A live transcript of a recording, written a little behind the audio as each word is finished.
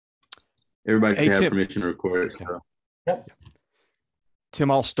Everybody Hey, should have Tim. permission to record it. Okay. So. Yep.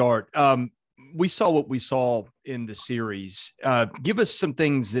 Tim, I'll start. We saw what we saw in the series. Give us some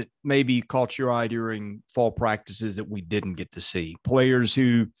things that maybe caught your eye during fall practices that we didn't get to see. Players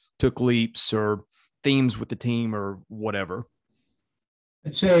who took leaps or themes with the team or whatever.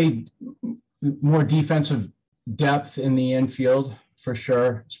 I'd say more defensive depth in the infield for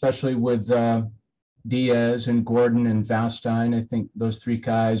sure, especially with Diaz and Gordon and Vastine. I think those three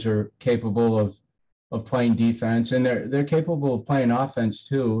guys are capable of playing defense, and they're capable of playing offense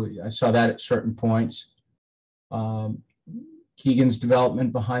too. I saw that at certain points. Keegan's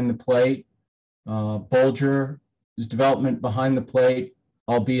development behind the plate, Bulger's development behind the plate,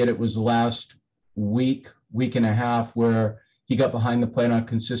 albeit it was the last week and a half where he got behind the plate on a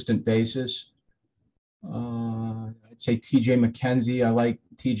consistent basis. I'd say TJ McKenzie. I like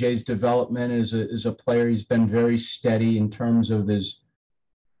TJ's development as a player. He's been very steady in terms of his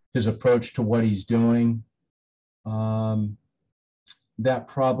approach to what he's doing. That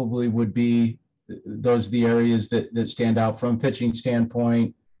probably would be those are the areas that stand out from a pitching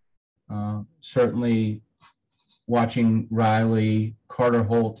standpoint. Certainly watching Reilly, Carter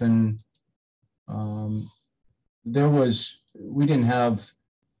Holton. There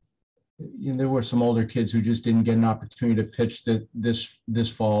were some older kids who just didn't get an opportunity to pitch this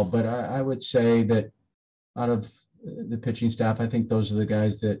fall, but I would say that out of the pitching staff, I think those are the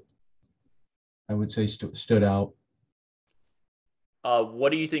guys that I would say stood out.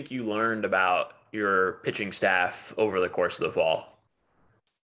 What do you think you learned about your pitching staff over the course of the fall?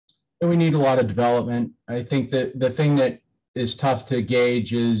 And we need a lot of development. I think that the thing that is tough to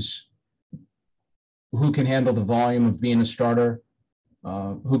gauge is who can handle the volume of being a starter,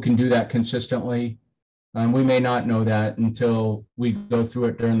 who can do that consistently. We may not know that until we go through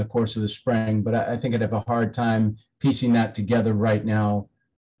it during the course of the spring, but I think I'd have a hard time piecing that together right now.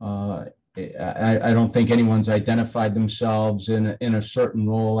 I don't think anyone's identified themselves in a certain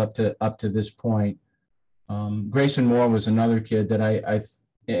role up to this point. Grayson Moore was another kid that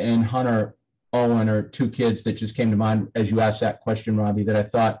and Hunter Owen are two kids that just came to mind as you asked that question, Robbie, that I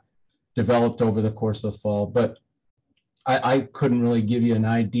thought developed over the course of the fall. But I couldn't really give you an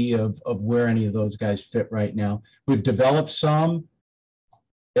idea of where any of those guys fit right now. We've developed some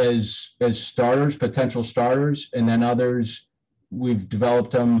as starters, potential starters, and then others we've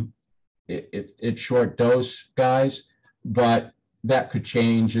developed them at short dose guys, but that could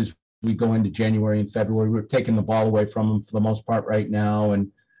change as we go into January and February. We're taking the ball away from them for the most part right now,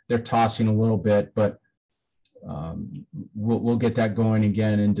 and they're tossing a little bit, but we'll get that going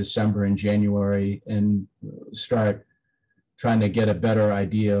again in December and January and start trying to get a better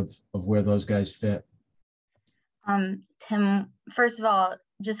idea of where those guys fit. Tim, first of all,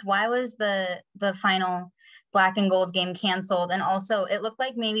 just why was the final black and gold game canceled? And also it looked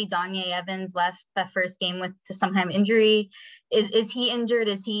like maybe Donye Evans left that first game with some kind of injury. Is he injured?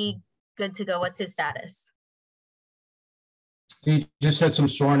 Is he good to go? What's his status? He just had some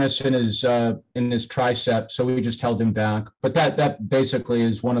soreness in his tricep, so we just held him back. But that basically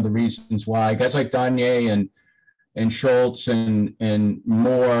is one of the reasons why guys like Donye and Schultz and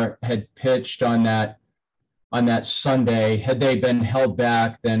Moore had pitched on that Sunday. Had they been held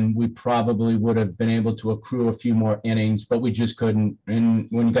back, then we probably would have been able to accrue a few more innings, but we just couldn't. And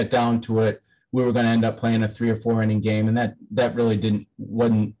when you got down to it, we were going to end up playing a 3 or 4 inning game, and that really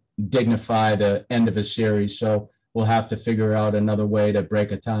wouldn't dignify the end of a series. So we'll have to figure out another way to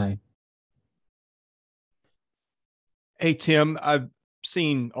break a tie. Hey, Tim, I've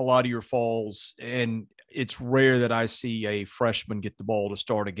seen a lot of your falls, and it's rare that I see a freshman get the ball to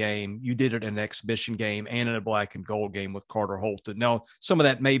start a game. You did it in an exhibition game and in a black and gold game with Carter Holton. Now, some of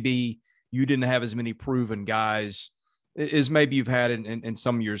that may be you didn't have as many proven guys as maybe you've had in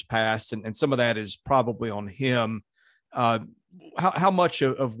some years past, and some of that is probably on him. How much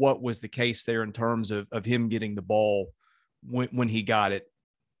of what was the case there in terms of him getting the ball when he got it?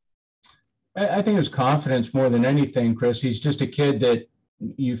 I think it was confidence more than anything, Chris. He's just a kid that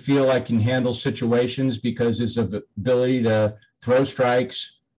you feel like can handle situations because his ability to throw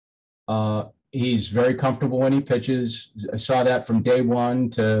strikes. He's very comfortable when he pitches. I saw that from day one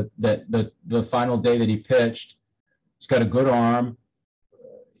to the final day that he pitched. He's got a good arm.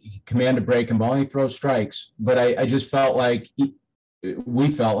 He command a breaking ball, and he throws strikes. But I just felt like we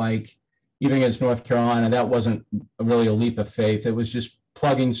felt like even against North Carolina, that wasn't really a leap of faith. It was just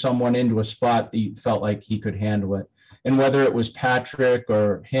plugging someone into a spot that you felt like he could handle it. And whether it was Patrick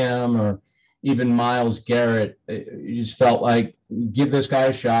or him or even Miles Garrett, you just felt like, give this guy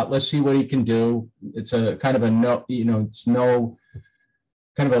a shot. Let's see what he can do. It's a kind of a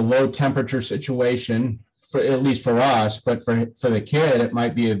kind of a low temperature situation at least for us, but for the kid, it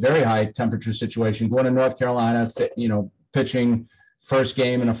might be a very high temperature situation. Going to North Carolina, pitching first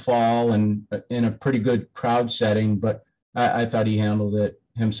game in a fall and in a pretty good crowd setting. But I thought he handled it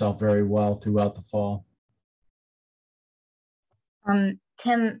himself very well throughout the fall.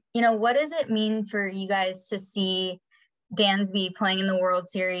 Tim, what does it mean for you guys to see Dansby playing in the World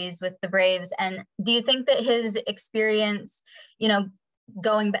Series with the Braves? And do you think that his experience,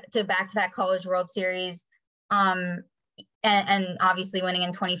 going to back-to-back College World Series, and obviously winning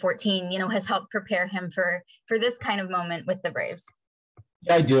in 2014, has helped prepare him for this kind of moment with the Braves?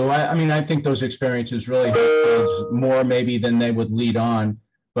 Yeah, I do. I think those experiences really help kids more maybe than they would lead on.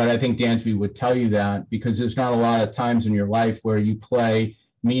 But I think Dansby would tell you that, because there's not a lot of times in your life where you play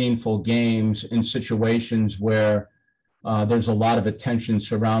meaningful games in situations where there's a lot of attention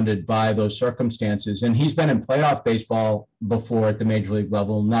surrounded by those circumstances. And he's been in playoff baseball before at the major league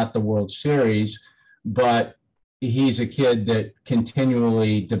level, not the World Series, but he's a kid that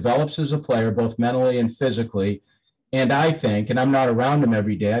continually develops as a player, both mentally and physically. And I think, and I'm not around him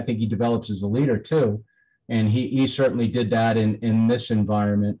every day, I think he develops as a leader too. And he certainly did that in this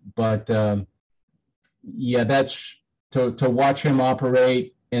environment. But yeah, that's to watch him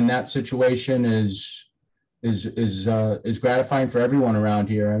operate in that situation is gratifying for everyone around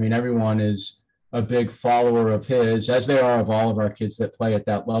here. I mean, everyone is a big follower of his, as they are of all of our kids that play at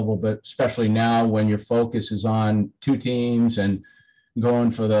that level. But especially now, when your focus is on two teams and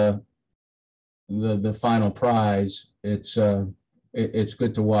going for the final prize, it's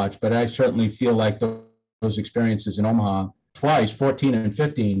good to watch. But I certainly feel like those experiences in Omaha twice, 14 and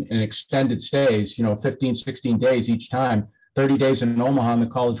 15, in extended stays, 15, 16 days each time, 30 days in Omaha in the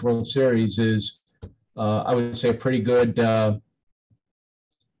College World Series is, I would say, a pretty good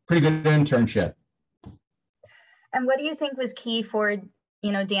internship. And what do you think was key for,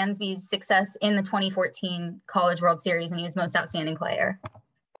 Dansby's success in the 2014 College World Series when he was most outstanding player?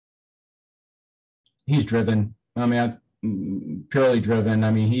 He's driven. Purely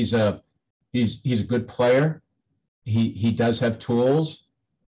driven. He's a good player. He does have tools,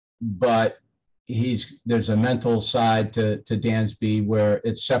 but there's a mental side to Dansby where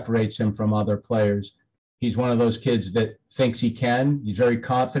it separates him from other players. He's one of those kids that thinks he can. He's very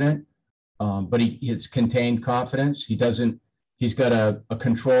confident, but it's contained confidence. He's got a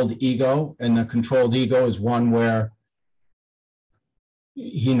controlled ego, and the controlled ego is one where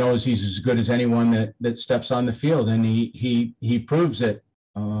he knows he's as good as anyone that steps on the field, and he proves it.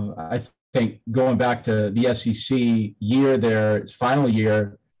 I think going back to the SEC year there, its final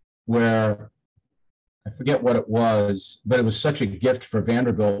year, where I forget what it was, but it was such a gift for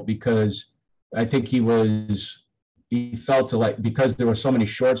Vanderbilt, because I think he felt because there were so many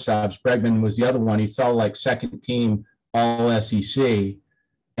shortstops, Bregman was the other one, he felt like second team all SEC.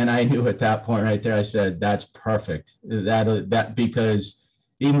 And I knew at that point right there, I said, that's perfect. That because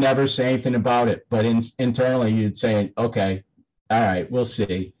he'd never say anything about it, but internally you'd say, okay, all right, we'll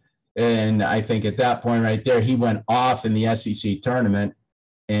see. And I think at that point right there, he went off in the SEC tournament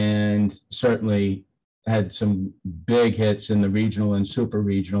and certainly had some big hits in the regional and super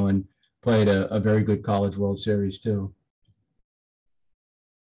regional, and played a very good College World Series too.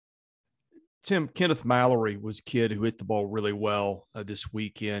 Tim, Kenneth Mallory was a kid who hit the ball really well this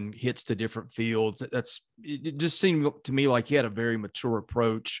weekend, hits to different fields. It just seemed to me like he had a very mature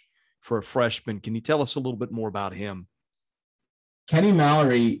approach for a freshman. Can you tell us a little bit more about him? Kenny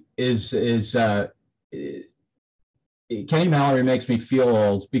Mallory Kenny Mallory makes me feel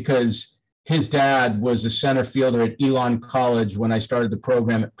old, because his dad was a center fielder at Elon College when I started the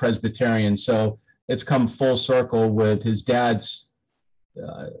program at Presbyterian. So it's come full circle with his dad's,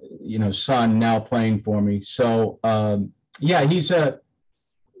 son now playing for me. So yeah, he's a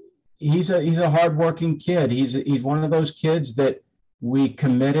hardworking kid. He's one of those kids that we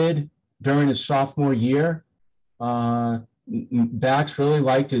committed during his sophomore year. Bax really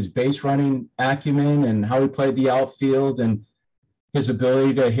liked his base running acumen and how he played the outfield and his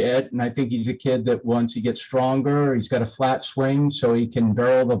ability to hit. And I think he's a kid that once he gets stronger, he's got a flat swing so he can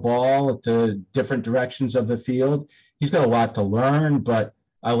barrel the ball to different directions of the field. He's got a lot to learn, but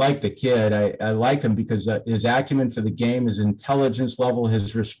I like the kid. I like him because his acumen for the game, his intelligence level,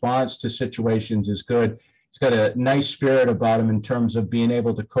 his response to situations is good. He's got a nice spirit about him in terms of being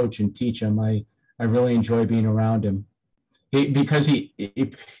able to coach and teach him. I really enjoy being around him. This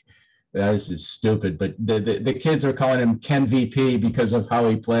is stupid, but the kids are calling him Ken VP because of how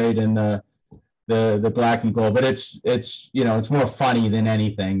he played in the black and gold. But it's more funny than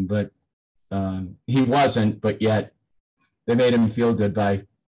anything. But he wasn't, but yet they made him feel good by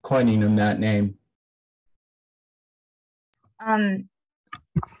coining him that name.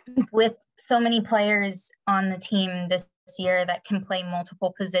 With so many players on the team this year that can play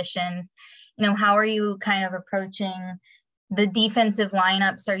multiple positions. How are you kind of approaching the defensive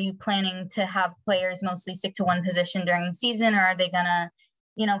lineups? Are you planning to have players mostly stick to one position during the season, or are they gonna,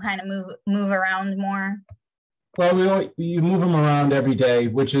 kind of move around more? Well, you move them around every day,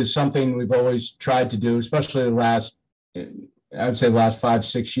 which is something we've always tried to do, especially I would say the last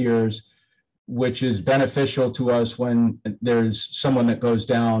 5-6 years, which is beneficial to us when there's someone that goes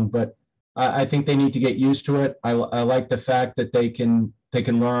down. But I think they need to get used to it. I like the fact that they can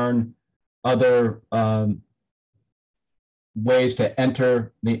learn other ways to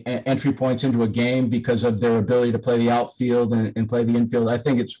enter the entry points into a game because of their ability to play the outfield and play the infield. I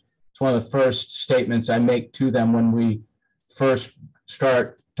think it's one of the first statements I make to them when we first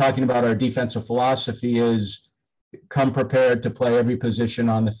start talking about our defensive philosophy is come prepared to play every position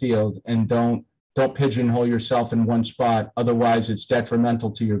on the field, and don't pigeonhole yourself in one spot. Otherwise, it's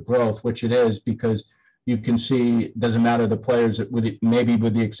detrimental to your growth, which it is, because you can see it doesn't matter the players, maybe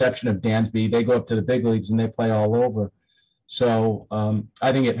with the exception of Dansby, they go up to the big leagues and they play all over. So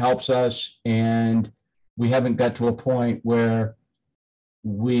I think it helps us, and we haven't got to a point where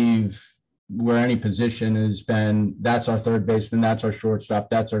any position has been, that's our third baseman, that's our shortstop,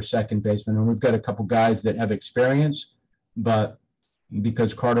 that's our second baseman. And we've got a couple guys that have experience, but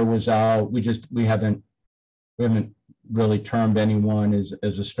because Carter was out, we haven't really termed anyone as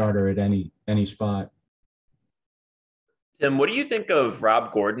a starter at any spot. Tim, what do you think of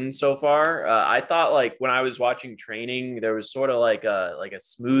Rob Gordon so far? I thought, like, when I was watching training, there was sort of like a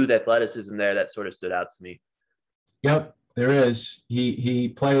smooth athleticism there that sort of stood out to me. Yep, there is. He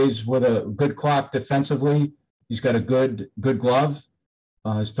plays with a good clock defensively. He's got a good glove.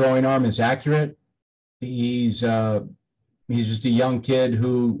 His throwing arm is accurate. He's just a young kid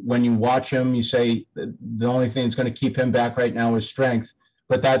who, when you watch him, you say the only thing that's going to keep him back right now is strength,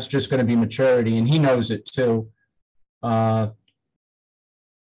 but that's just going to be maturity, and he knows it too. And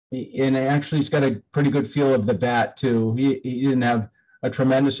actually, he's got a pretty good feel of the bat too. He didn't have a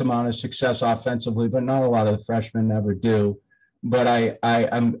tremendous amount of success offensively, but not a lot of the freshmen ever do. But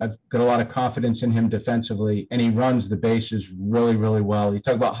I've got a lot of confidence in him defensively, and he runs the bases really, really well. You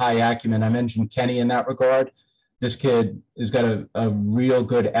talk about high acumen. I mentioned Kenny in that regard. This kid has got a real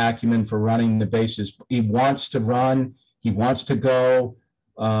good acumen for running the bases. He wants to run. He wants to go.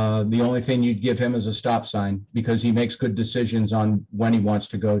 The only thing you'd give him is a stop sign, because he makes good decisions on when he wants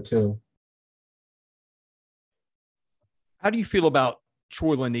to go too. How do you feel about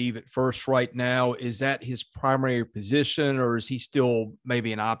Troy Leneve at first right now? Is that his primary position, or is he still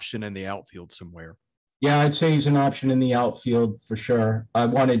maybe an option in the outfield somewhere? Yeah, I'd say he's an option in the outfield for sure. I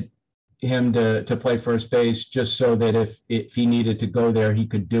wanted him to play first base just so that if he needed to go there, he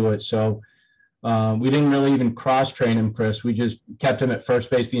could do it. So we didn't really even cross-train him, Chris. We just kept him at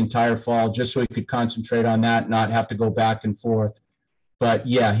first base the entire fall just so he could concentrate on that, not have to go back and forth. But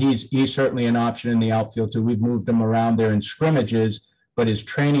yeah, he's certainly an option in the outfield too. We've moved him around there in scrimmages, but his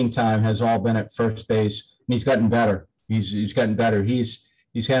training time has all been at first base, and he's gotten better. He's gotten better. He's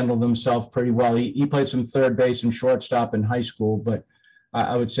handled himself pretty well. He played some third base and shortstop in high school, but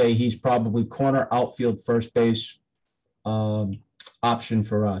I would say he's probably corner, outfield, first base option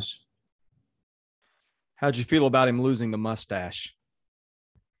for us. How'd you feel about him losing the mustache?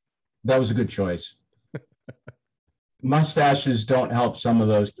 That was a good choice. Mustaches don't help some of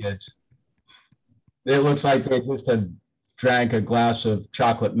those kids. It looks like they just have drank a glass of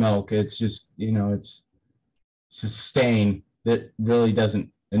chocolate milk. It's just, it's a stain that really doesn't,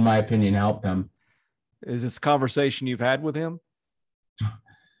 in my opinion, help them. Is this a conversation you've had with him?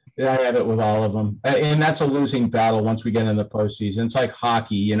 Yeah, I have it with all of them. And that's a losing battle once we get in the postseason. It's like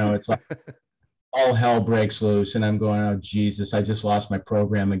hockey, it's like all hell breaks loose. And I'm going, oh, Jesus, I just lost my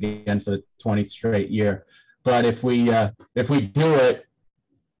program again for the 20th straight year. But if we do it,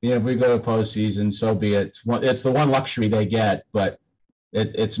 if we go to postseason, so be it. It's the one luxury they get, but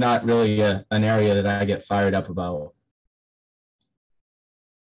it's not really an area that I get fired up about.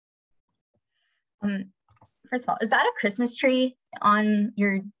 First of all, is that a Christmas tree on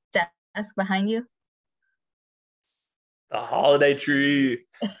your desk behind you? The holiday tree.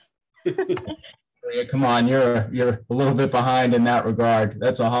 Come on, you're a little bit behind in that regard.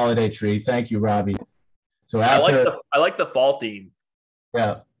 That's a holiday tree. Thank you, Robbie. So I like the fall theme.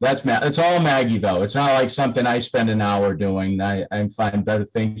 Yeah, it's all Maggie though. It's not like something I spend an hour doing. I find better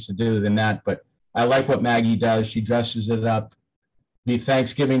things to do than that. But I like what Maggie does. She dresses it up. Be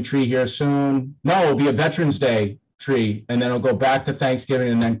Thanksgiving tree here soon. No, it'll be a Veterans Day tree, and then it'll go back to Thanksgiving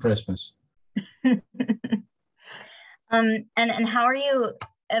and then Christmas. And how are you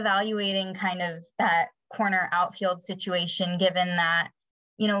evaluating kind of that corner outfield situation, given that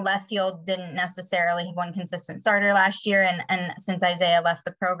left field didn't necessarily have one consistent starter last year. And since Isaiah left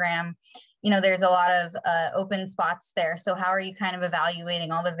the program, there's a lot of open spots there. So how are you kind of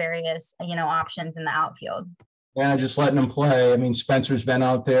evaluating all the various, options in the outfield? Yeah, just letting them play. I mean, Spencer's been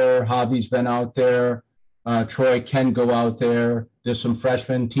out there. Javi's been out there. Troy can go out there. There's some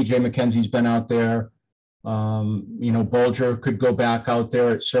freshmen. TJ McKenzie's been out there. Bulger could go back out there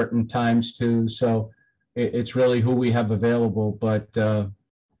at certain times too. So it's really who we have available, but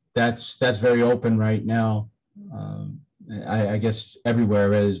that's very open right now. I guess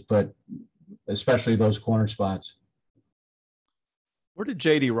everywhere is, but especially those corner spots. Where did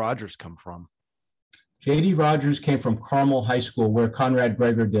JD Rogers come from? JD Rogers came from Carmel High School, where Conrad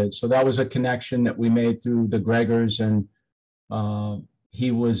Greger did. So that was a connection that we made through the Gregers, and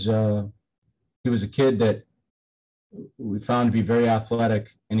he was a kid that we found to be very athletic,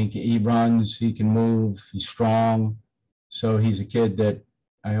 and he runs, he can move, he's strong. So he's a kid that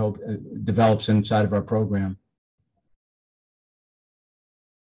I hope develops inside of our program.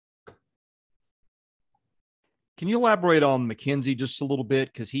 Can you elaborate on McKenzie just a little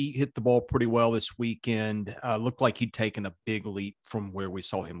bit? Because he hit the ball pretty well this weekend. Looked like he'd taken a big leap from where we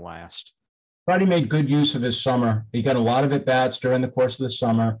saw him last. Thought he made good use of his summer. He got a lot of at-bats during the course of the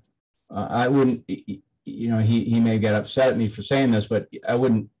summer. I wouldn't, he may get upset at me for saying this, but I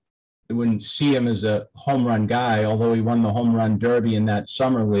wouldn't see him as a home run guy, although he won the home run derby in that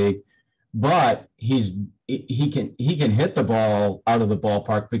summer league. But he can hit the ball out of the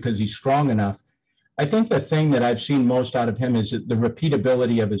ballpark because he's strong enough. I think the thing that I've seen most out of him is the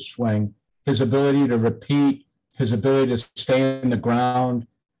repeatability of his swing, his ability to repeat, his ability to stay in the ground,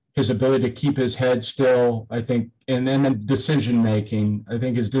 his ability to keep his head still, I think, and then the decision-making. I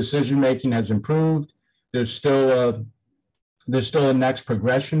think his decision-making has improved. There's still a next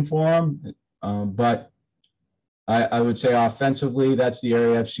progression for him, but I would say offensively, that's the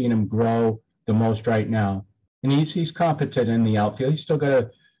area I've seen him grow the most right now. And he's competent in the outfield. He's still got to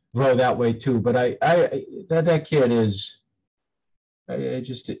grow that way too. But that kid is,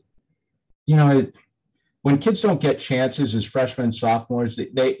 when kids don't get chances as freshmen and sophomores,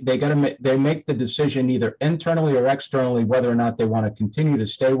 they make the decision either internally or externally whether or not they want to continue to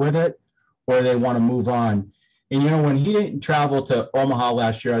stay with it or they want to move on. And when he didn't travel to Omaha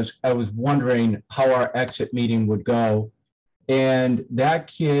last year, I was wondering how our exit meeting would go. And that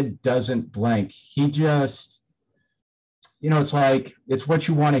kid doesn't blank. He just, it's like, it's what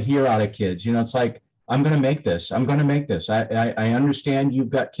you want to hear out of kids. It's like, I'm going to make this. I'm going to make this. I understand you've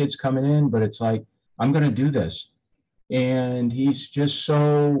got kids coming in, but it's like, I'm going to do this. And he's just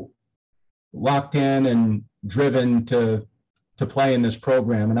so locked in and driven to play in this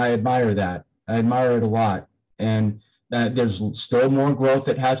program. And I admire that. I admire it a lot. And there's still more growth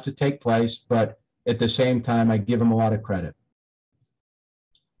that has to take place, but at the same time, I give him a lot of credit.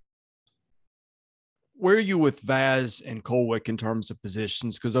 Where are you with Vaz and Kolwyck in terms of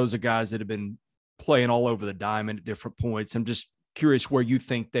positions? Because those are guys that have been playing all over the diamond at different points. I'm just curious where you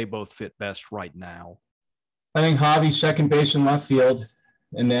think they both fit best right now. I think Javi's second base and left field,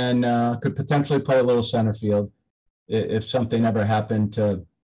 and then could potentially play a little center field if something ever happened to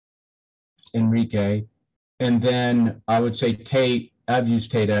Enrique. And then I would say Tate. I've used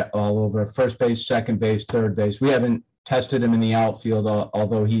Tate all over: first base, second base, third base. We haven't tested him in the outfield,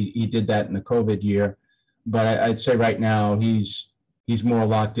 although he did that in the COVID year. But I'd say right now he's more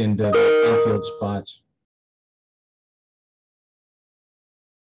locked into the outfield spots.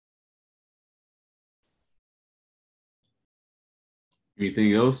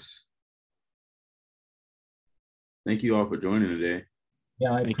 Anything else? Thank you all for joining today.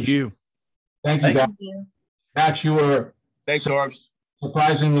 Yeah, thank you. Thank you, guys. Max, you were thanks, Corbs.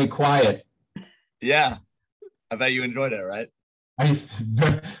 Surprisingly quiet. Yeah, I bet you enjoyed it, right?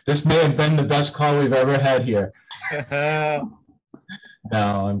 This may have been the best call we've ever had here. No,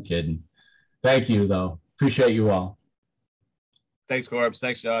 I'm kidding. Thank you, though. Appreciate you all. Thanks, Corbs.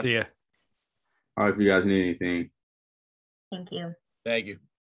 Thanks, Josh. See ya. All right, if you guys need anything. Thank you. Thank you.